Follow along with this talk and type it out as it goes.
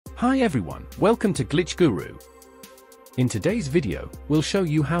Hi everyone, welcome to Glitch Guru. In today's video, we'll show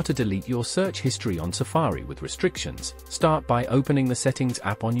you how to delete your search history on Safari with restrictions. Start by opening the Settings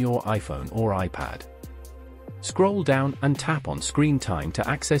app on your iPhone or iPad. Scroll down and tap on Screen Time to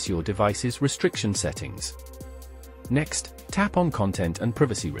access your device's restriction settings. Next, tap on Content and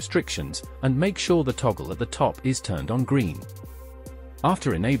Privacy Restrictions, and make sure the toggle at the top is turned on green.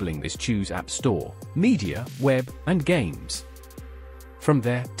 After enabling this, choose App Store, Media, Web, and Games. From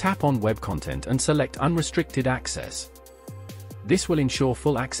there, tap on Web Content and select Unrestricted Access. This will ensure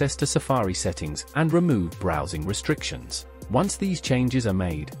full access to Safari settings and remove browsing restrictions. Once these changes are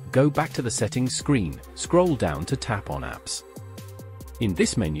made, go back to the Settings screen, scroll down to tap on Apps. In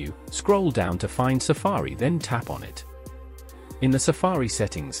this menu, scroll down to find Safari, then tap on it. In the Safari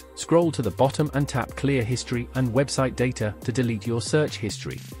settings, scroll to the bottom and tap Clear History and Website Data to delete your search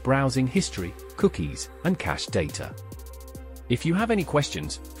history, browsing history, cookies, and cache data. If you have any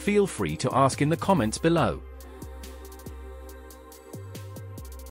questions, feel free to ask in the comments below.